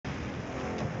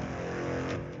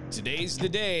Today's the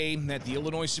day at the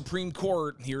Illinois Supreme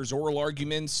Court. Here's oral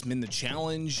arguments in the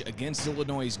challenge against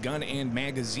Illinois' gun and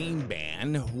magazine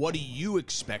ban. What do you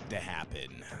expect to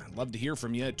happen? I'd love to hear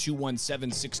from you at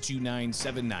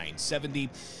 217-629-7970.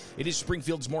 It is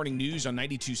Springfield's Morning News on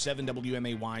 92.7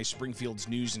 WMAY, Springfield's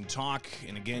News and Talk.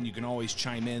 And again, you can always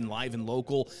chime in live and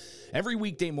local every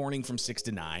weekday morning from 6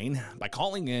 to 9 by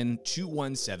calling in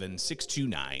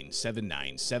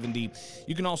 217-629-7970.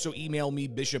 You can also email me,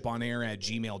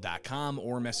 bishoponair@gmail.com,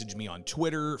 or message me on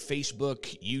Twitter,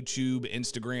 Facebook, YouTube,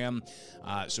 Instagram.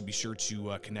 So be sure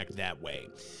to connect that way.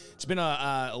 It's been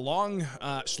a long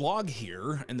slog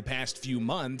here in the past few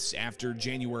months after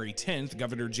January 10th,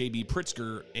 Governor J.B.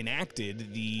 Pritzker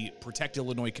enacted the Protect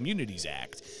Illinois Communities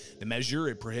Act. The measure,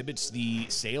 it prohibits the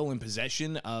sale and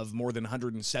possession of more than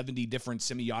 170 different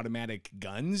semi-automatic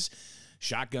guns,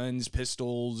 shotguns,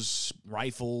 pistols,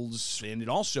 rifles, and it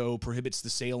also prohibits the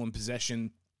sale and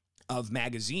possession of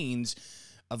magazines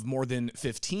of more than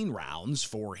 15 rounds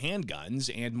for handguns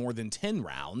and more than 10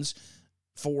 rounds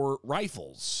for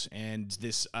rifles. And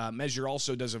this measure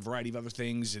also does a variety of other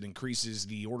things. It increases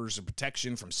the orders of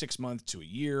protection from 6 months to a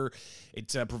year.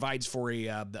 It provides for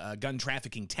a gun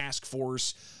trafficking task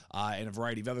force and a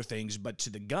variety of other things. But to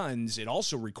the guns, it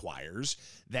also requires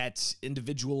that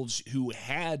individuals who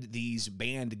had these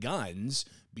banned guns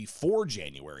before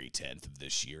January 10th of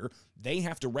this year, they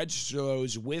have to register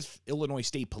those with Illinois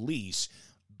State Police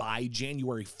by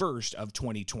January 1st of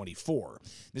 2024.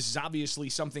 This is obviously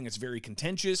something that's very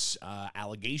contentious,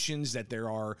 allegations that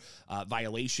there are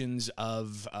violations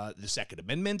of the Second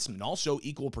Amendment and also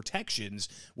equal protections,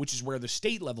 which is where the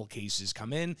state level cases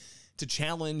come in to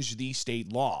challenge the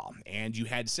state law. And you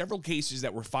had several cases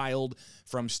that were filed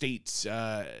from states,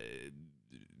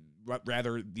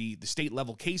 rather the state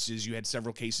level cases. You had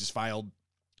several cases filed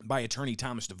by Attorney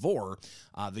Thomas DeVore,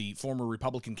 the former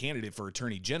Republican candidate for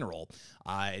Attorney General,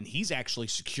 and he's actually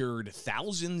secured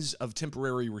thousands of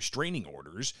temporary restraining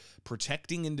orders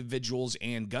protecting individuals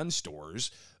and gun stores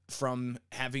from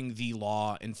having the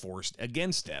law enforced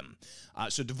against them.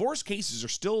 So DeVore's cases are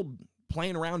still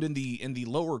playing around in the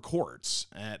lower courts,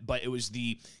 but it was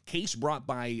the case brought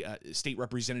by State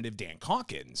Representative Dan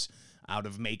Calkins out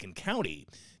of Macon County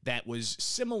that was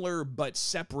similar but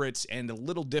separate and a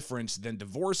little different than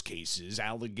divorce cases,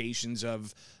 allegations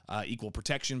of equal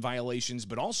protection violations,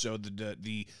 but also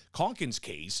the Calkins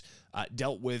case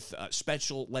dealt with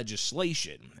special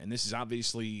legislation. And this is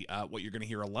obviously what you're going to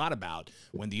hear a lot about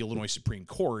when the Illinois Supreme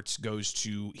Court goes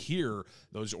to hear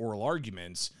those oral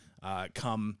arguments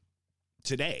come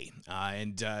today.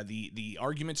 The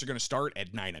arguments are going to start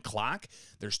at 9 o'clock.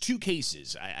 There's two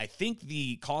cases. I think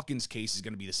the Calkins case is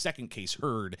going to be the second case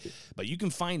heard, but you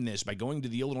can find this by going to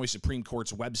the Illinois Supreme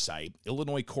Court's website,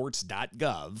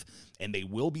 illinoiscourts.gov, and they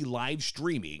will be live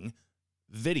streaming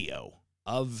video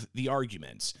of the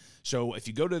arguments. So if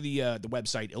you go to the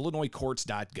website,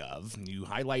 illinoiscourts.gov, you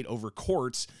highlight over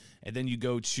courts, and then you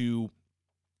go to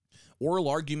oral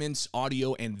arguments,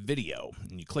 audio, and video,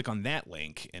 and you click on that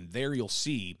link, and there you'll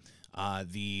see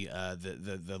the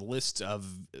list of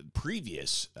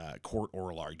previous court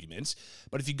oral arguments.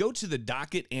 But if you go to the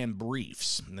docket and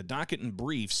briefs, and the docket and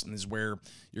briefs is where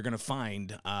you're going to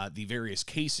find the various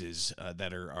cases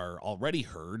that are already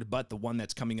heard, but the one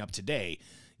that's coming up today,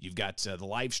 you've got the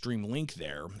live stream link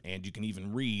there, and you can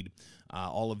even read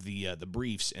all of the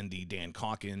briefs in the Dan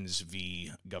Calkins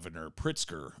v. Governor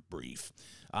Pritzker brief.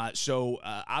 So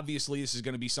obviously this is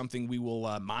going to be something we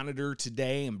will monitor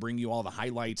today and bring you all the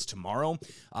highlights tomorrow.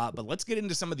 But let's get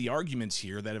into some of the arguments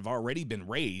here that have already been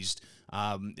raised.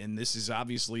 And this is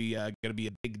obviously going to be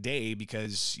a big day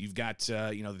because you've got,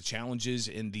 the challenges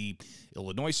in the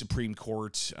Illinois Supreme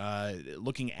Court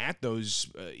looking at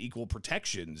those equal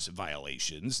protections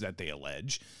violations that they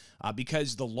allege.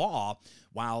 Because the law,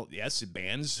 while, yes, it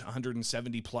bans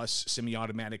 170 plus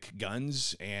semi-automatic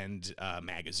guns and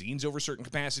magazines over certain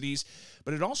capacities,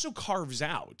 but it also carves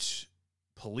out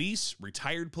police,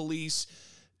 retired police,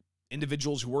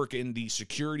 individuals who work in the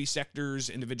security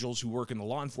sectors, individuals who work in the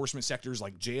law enforcement sectors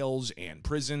like jails and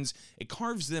prisons. It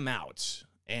carves them out,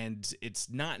 and it's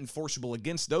not enforceable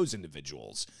against those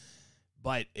individuals,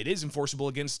 but it is enforceable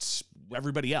against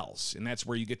everybody else, and that's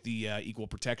where you get the equal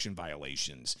protection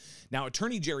violations. Now,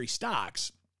 Attorney Jerry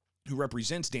Stocks, who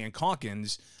represents Dan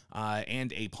Calkins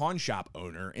and a pawn shop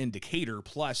owner in Decatur,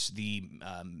 plus the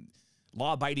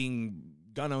law-abiding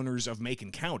gun owners of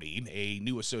Macon County, a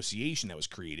new association that was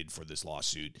created for this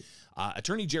lawsuit.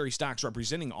 Attorney Jerry Stocks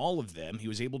representing all of them, he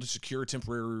was able to secure a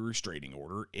temporary restraining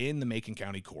order in the Macon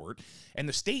County Court, and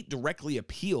the state directly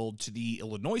appealed to the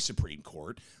Illinois Supreme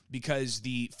Court because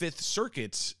the Fifth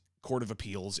Circuit's Court of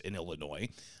Appeals in Illinois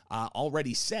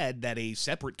already said that a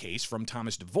separate case from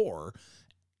Thomas DeVore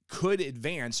could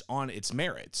advance on its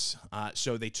merits.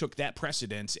 So they took that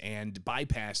precedent and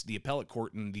bypassed the appellate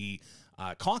court in the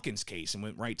Calkins case and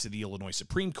went right to the Illinois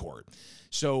Supreme Court.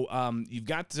 So you've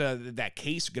got that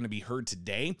case going to be heard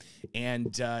today,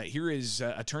 and here is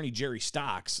Attorney Jerry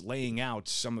Stocks laying out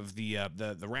some of the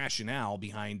rationale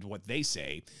behind what they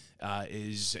say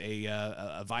is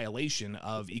a violation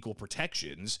of equal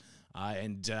protections.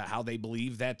 And how they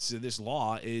believe that this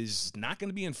law is not going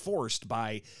to be enforced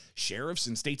by sheriffs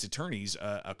and state's attorneys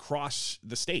across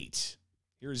the state.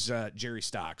 Here's Jerry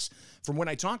Stocks from when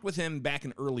I talked with him back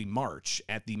in early March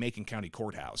at the Macon County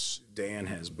Courthouse. Dan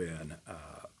has been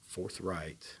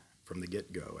forthright from the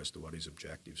get-go as to what his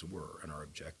objectives were, and our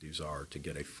objectives are to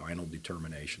get a final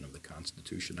determination of the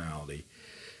constitutionality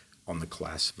on the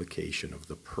classification of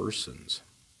the persons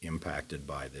impacted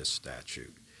by this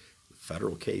statute.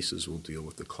 Federal cases will deal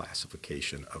with the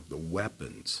classification of the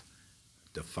weapons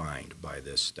defined by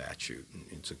this statute.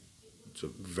 It's a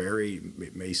very,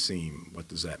 it may seem, what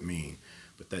does that mean?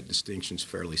 But that distinction is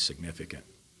fairly significant.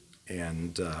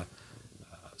 And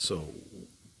so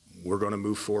we're going to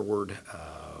move forward.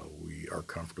 We are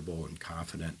comfortable and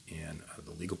confident in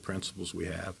the legal principles we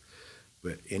have.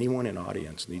 But anyone in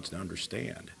audience needs to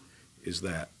understand is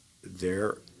that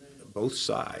both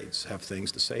sides have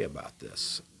things to say about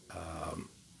this.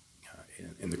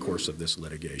 In the course of this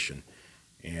litigation,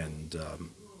 and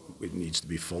it needs to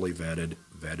be fully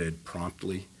vetted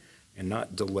promptly and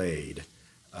not delayed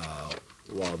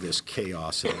while this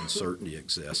chaos and uncertainty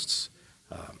exists.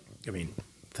 I mean,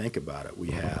 think about it.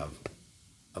 We have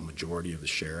a majority of the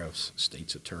sheriffs,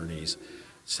 state's attorneys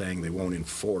saying they won't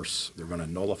enforce, they're going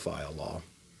to nullify a law.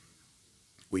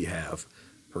 We have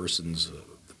persons,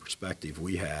 the perspective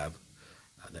we have,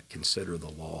 that consider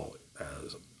the law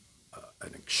as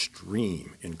an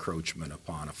extreme encroachment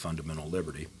upon a fundamental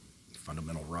liberty,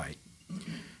 fundamental right,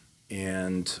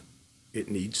 and it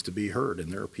needs to be heard.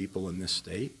 And there are people in this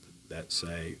state that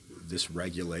say this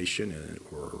regulation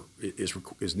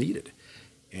is needed.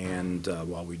 And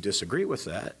while we disagree with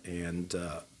that,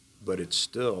 but it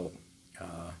still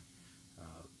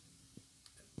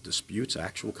disputes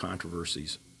actual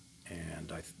controversies,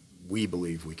 and we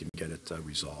believe we can get it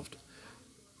resolved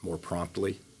more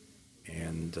promptly.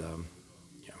 And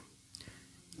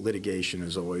litigation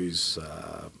is always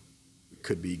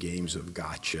could be games of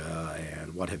gotcha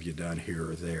and what have you done here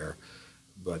or there,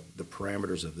 but the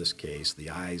parameters of this case, the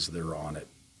eyes that are on it,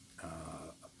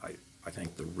 I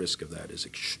think the risk of that is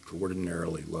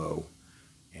extraordinarily low.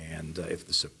 And if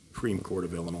the Supreme Court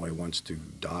of Illinois wants to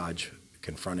dodge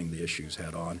confronting the issues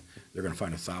head on, they're going to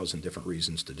find 1,000 different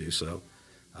reasons to do so,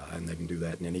 and they can do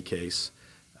that in any case.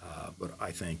 But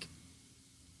I think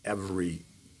every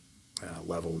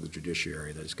level of the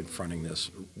judiciary that is confronting this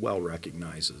well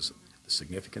recognizes the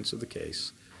significance of the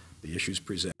case, the issues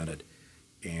presented,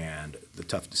 and the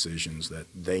tough decisions that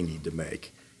they need to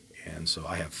make. And so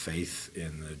I have faith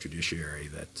in the judiciary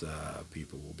that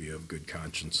people will be of good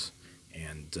conscience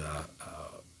and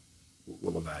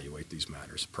will evaluate these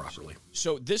matters properly.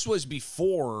 So this was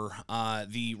before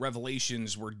the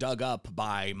revelations were dug up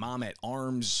by Mom at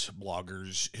Arms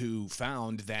bloggers who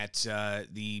found that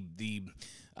the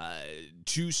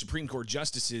two Supreme Court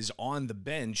justices on the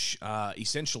bench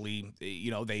essentially,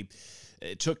 they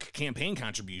took campaign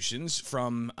contributions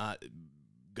from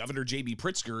Governor J.B.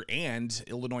 Pritzker and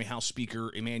Illinois House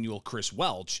Speaker Emanuel Chris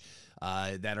Welch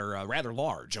that are rather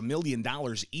large, $1 million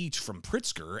each from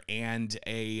Pritzker and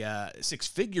a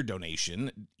six-figure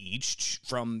donation each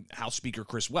from House Speaker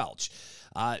Chris Welch.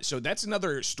 So that's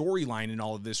another storyline in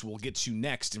all of this we'll get to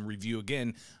next and review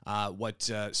again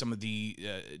what some of the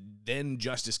then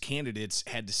justice candidates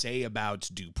had to say about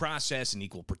due process and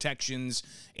equal protections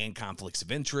and conflicts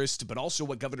of interest, but also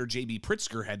what Governor J.B.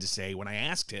 Pritzker had to say when I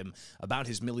asked him about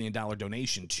his $1 million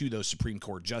donation to those Supreme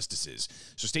Court justices.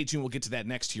 So stay tuned. We'll get to that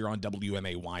next here on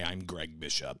WMAY. I'm Greg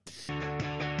Bishop.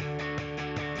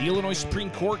 The Illinois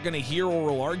Supreme Court going to hear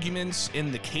oral arguments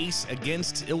in the case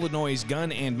against Illinois'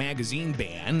 gun and magazine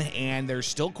ban, and there's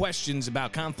still questions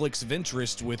about conflicts of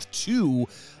interest with two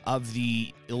of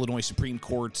the Illinois Supreme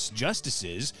Court's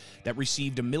justices that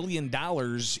received $1 million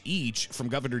each from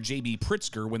Governor J.B.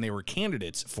 Pritzker when they were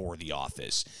candidates for the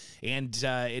office. And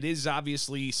it is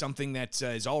obviously something that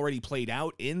is already played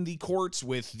out in the courts,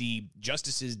 with the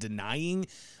justices denying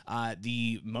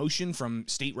the motion from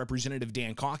State Representative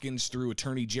Dan Calkins through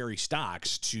Attorney Jerry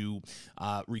Stocks to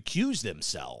recuse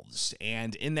themselves.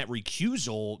 And in that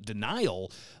recusal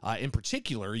denial, in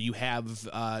particular, you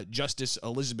have Justice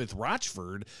Elizabeth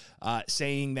Rochford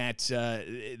saying that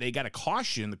they got to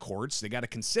caution the courts, they got to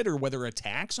consider whether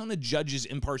attacks on a judge's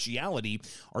impartiality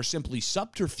are simply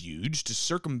subterfuge to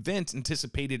circumvent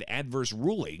anticipated adverse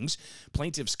rulings.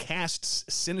 Plaintiffs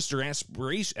cast sinister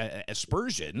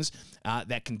aspersions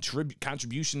that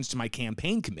contributions to my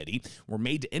campaign committee were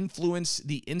made to influence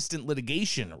the instant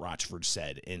litigation, Rochford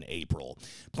said in April.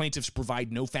 Plaintiffs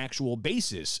provide no factual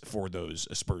basis for those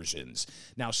aspersions.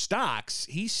 Now, Stocks,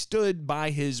 he stood by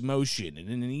his motion, and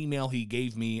in an email he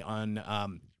gave me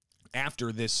on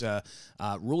after this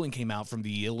ruling came out from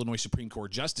the Illinois Supreme Court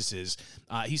justices,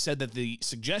 he said that the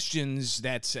suggestions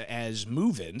that as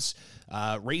move-ins,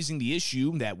 raising the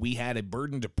issue that we had a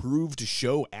burden to prove to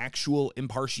show actual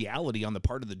impartiality on the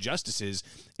part of the justices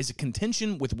is a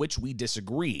contention with which we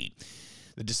disagree.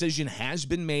 The decision has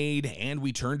been made, and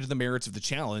we turn to the merits of the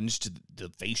challenge to the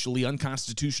facially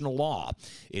unconstitutional law.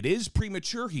 It is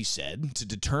premature, he said, to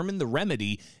determine the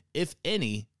remedy, if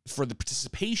any, for the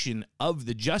participation of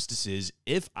the justices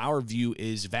if our view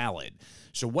is valid.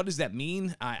 So what does that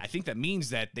mean? I think that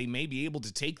means that they may be able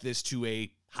to take this to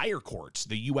a higher court,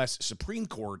 the U.S. Supreme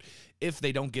Court, if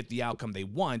they don't get the outcome they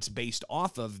want based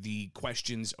off of the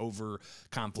questions over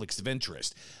conflicts of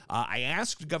interest. I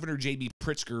asked Governor J.B.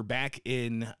 Pritzker back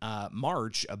in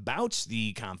March about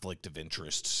the conflict of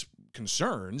interests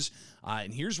concerns,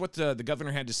 and here's what the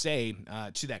governor had to say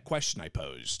to that question I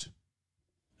posed.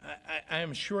 I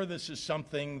am sure this is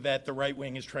something that the right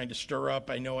wing is trying to stir up.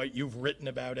 I know you've written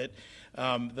about it.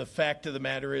 The fact of the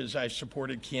matter is I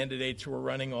supported candidates who are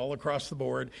running all across the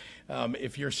board.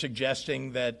 If you're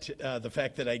suggesting that the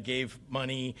fact that I gave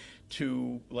money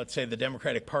to, let's say, the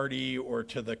Democratic Party or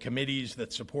to the committees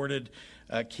that supported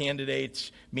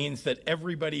candidates means that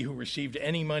everybody who received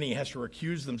any money has to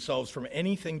recuse themselves from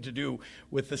anything to do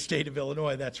with the state of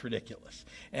Illinois, that's ridiculous.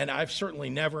 And I've certainly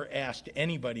never asked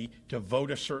anybody to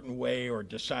vote a certain way or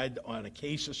decide on a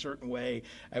case a certain way.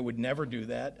 I would never do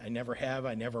that. I never have.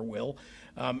 I never will.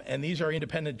 And these are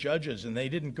independent judges, and they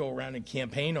didn't go around and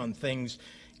campaign on things,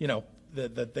 you know,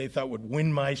 that they thought would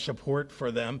win my support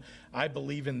for them. I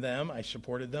believe in them. I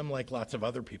supported them like lots of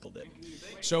other people did.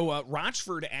 So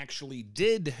Rochford actually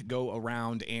did go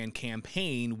around and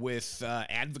campaign with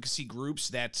advocacy groups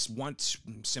that want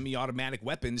semi-automatic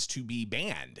weapons to be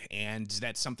banned. And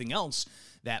that's something else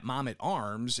that Mom at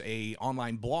Arms, a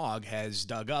online blog, has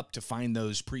dug up to find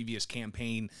those previous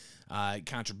campaign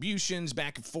contributions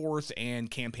back and forth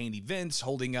and campaign events,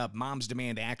 holding up Moms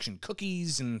Demand Action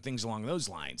cookies and things along those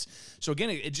lines. So again,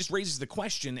 it just raises the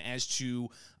question as to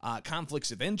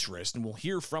conflicts of interest, and we'll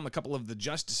hear from a couple of the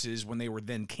justices when they were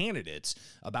then candidates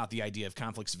about the idea of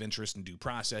conflicts of interest and due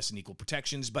process and equal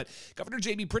protections. But Governor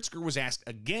J.B. Pritzker was asked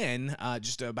again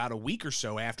just about a week or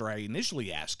so after I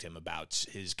initially asked him about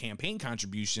his campaign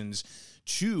contributions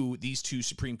to these two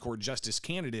Supreme Court justice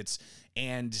candidates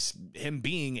and him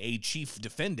being a chief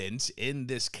defendant in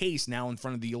this case now in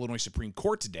front of the Illinois Supreme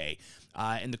Court today.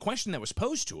 And the question that was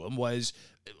posed to him was,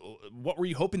 what were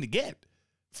you hoping to get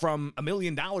from $1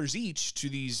 million each to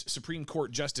these Supreme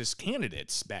Court justice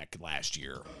candidates back last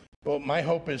year? Well, my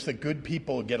hope is that good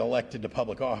people get elected to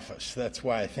public office. That's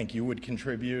why I think you would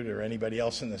contribute, or anybody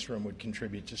else in this room would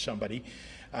contribute to somebody.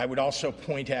 I would also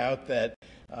point out that,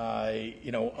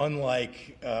 you know,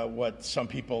 unlike what some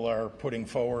people are putting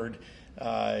forward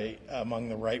among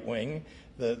the right wing,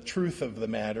 the truth of the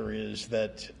matter is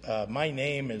that my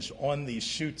name is on these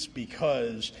suits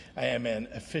because I am an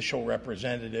official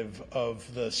representative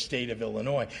of the state of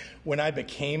Illinois. When I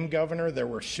became governor, there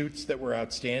were suits that were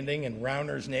outstanding, and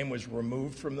Rauner's name was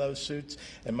removed from those suits,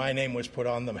 and my name was put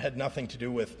on them. It had nothing to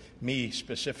do with me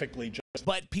specifically.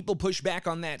 But people push back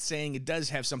on that, saying it does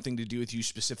have something to do with you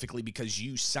specifically because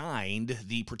you signed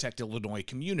the Protect Illinois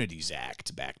Communities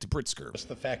Act. Back to Pritzker. Just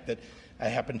the fact that I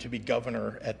happened to be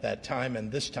governor at that time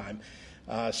and this time.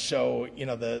 So, you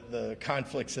know, the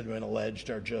conflicts that have been alleged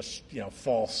are just, you know,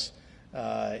 false.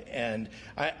 And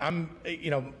I'm,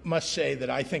 you know, must say that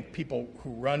I think people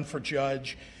who run for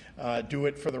judge do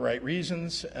it for the right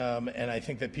reasons. And I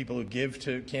think that people who give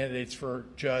to candidates for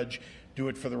judge do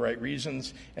it for the right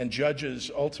reasons, and judges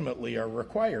ultimately are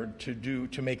required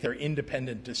to make their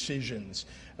independent decisions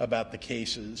about the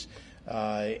cases,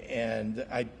 and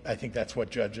I think that's what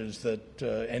judges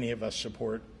that any of us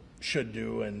support should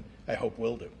do, and I hope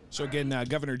will do. So again,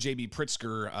 Governor J.B.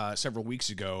 Pritzker several weeks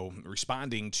ago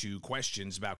responding to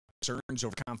questions about concerns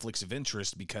over conflicts of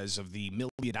interest because of the $1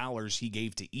 million he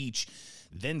gave to each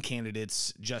then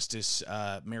candidates, Justice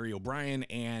Mary O'Brien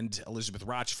and Elizabeth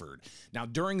Rochford. Now,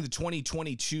 during the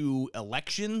 2022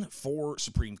 election for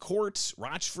Supreme Court,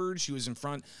 Rochford, she was in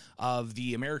front of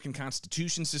the American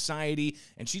Constitution Society,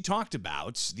 and she talked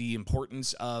about the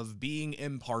importance of being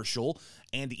impartial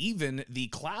and even the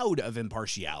cloud of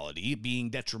impartiality being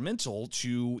detrimental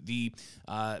to the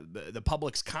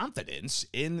public's confidence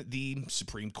in the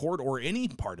Supreme Court or any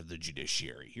part of the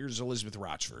judiciary. Here's Elizabeth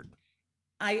Rochford.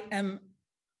 I am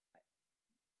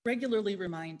regularly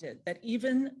reminded that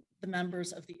even the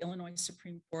members of the Illinois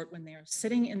Supreme Court, when they are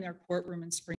sitting in their courtroom in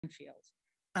Springfield,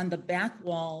 on the back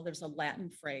wall, there's a Latin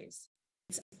phrase.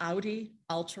 It's audi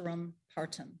alterum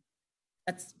partem.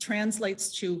 That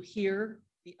translates to hear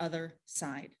the other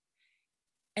side.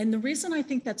 And the reason I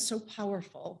think that's so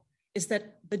powerful is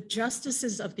that the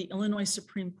justices of the Illinois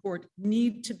Supreme Court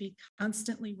need to be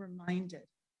constantly reminded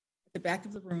at the back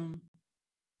of the room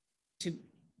to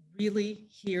really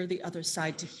hear the other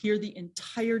side, to hear the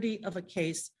entirety of a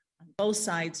case on both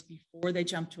sides before they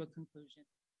jump to a conclusion.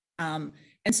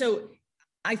 And so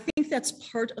I think that's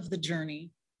part of the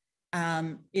journey,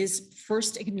 is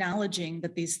first acknowledging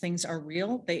that these things are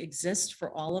real, they exist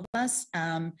for all of us,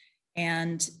 and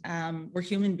we're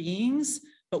human beings,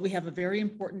 but we have a very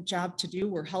important job to do.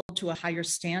 We're held to a higher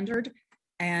standard.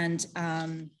 And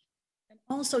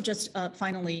also just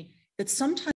finally, that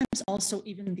sometimes also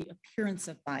even the appearance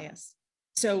of bias.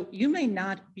 So you may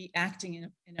not be acting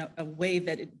in a way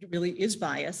that it really is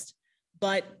biased,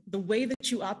 but the way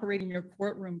that you operate in your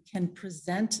courtroom can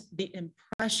present the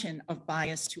impression of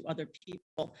bias to other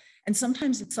people. And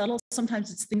sometimes it's subtle,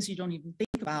 sometimes it's things you don't even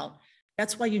think about.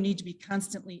 That's why you need to be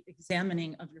constantly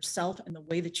examining of yourself and the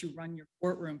way that you run your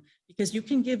courtroom, because you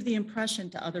can give the impression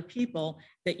to other people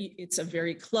that it's a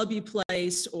very clubby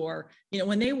place, or, you know,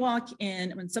 when they walk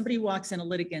in, when somebody walks in, a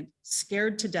litigant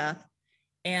scared to death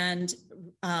and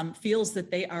feels that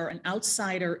they are an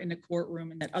outsider in a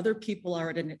courtroom and that other people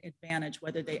are at an advantage,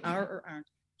 whether they are or aren't,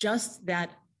 just that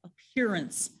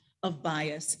appearance of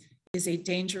bias is a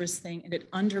dangerous thing, and it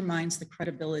undermines the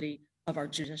credibility of our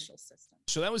judicial system.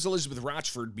 So that was Elizabeth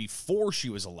Rochford before she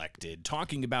was elected,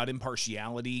 talking about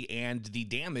impartiality and the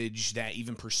damage that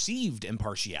even perceived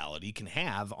impartiality can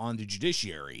have on the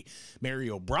judiciary. Mary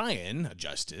O'Brien, a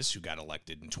justice who got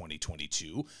elected in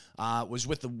 2022, was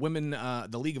with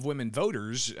the League of Women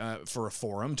Voters for a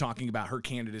forum talking about her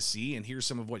candidacy, and here's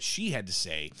some of what she had to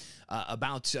say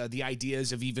about the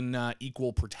ideas of even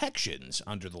equal protections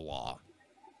under the law.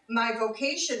 My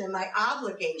vocation and my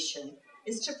obligation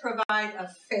is to provide a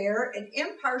fair and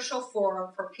impartial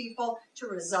forum for people to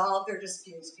resolve their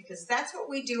disputes, because that's what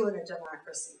we do in a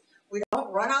democracy. We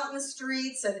don't run out in the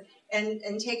streets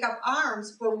and take up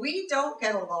arms. When we don't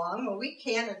get along, when we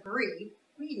can't agree,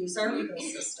 we use our legal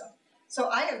system. So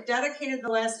I have dedicated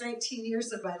the last 19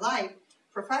 years of my life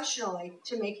professionally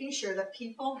to making sure that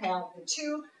people have the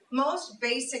two most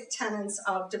basic tenets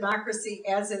of democracy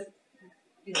as it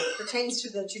pertains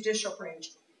to the judicial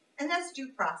branch, and that's due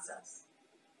process.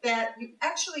 That you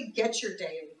actually get your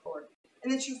day in court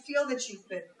and that you feel that you've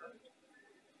been heard.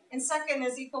 And second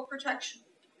is equal protection,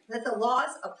 that the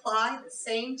laws apply the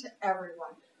same to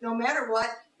everyone, no matter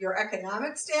what your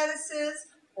economic status is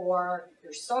or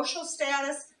your social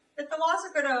status, that the laws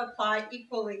are going to apply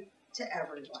equally to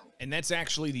everyone. And that's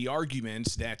actually the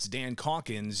argument that Dan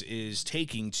Calkins is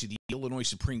taking to the Illinois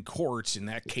Supreme Court, and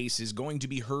that case is going to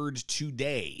be heard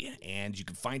today. And you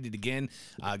can find it again.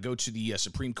 Go to the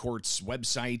Supreme Court's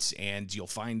website, and you'll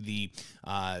find the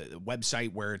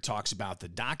website where it talks about the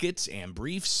dockets and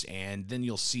briefs, and then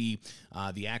you'll see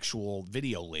the actual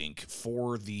video link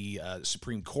for the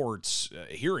Supreme Court's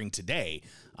hearing today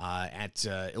at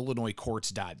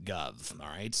illinoiscourts.gov. All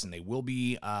right, and they will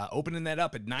be opening that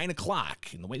up at 9 o'clock.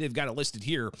 And the way they've got it listed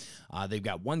here, they've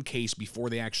got one case before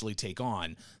they actually take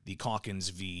on the Calkins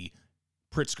v.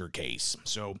 Pritzker case.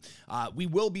 So we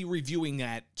will be reviewing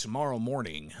that tomorrow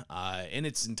morning in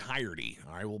its entirety.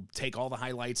 All right, we'll take all the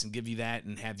highlights and give you that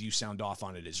and have you sound off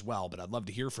on it as well. But I'd love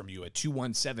to hear from you at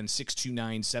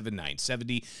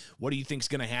 217-629-7970. What do you think is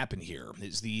going to happen here?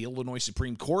 Is the Illinois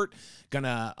Supreme Court going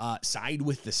to side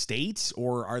with the states,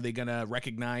 or are they going to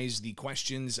recognize the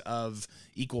questions of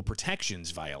equal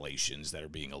protections violations that are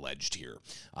being alleged here?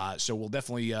 So we'll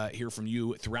definitely hear from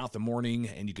you throughout the morning,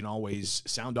 and you can always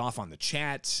sound off on the chat.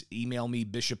 Email me,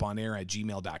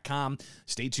 bishoponair@gmail.com.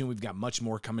 Stay tuned. We've got much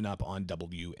more coming up on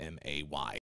WMAY.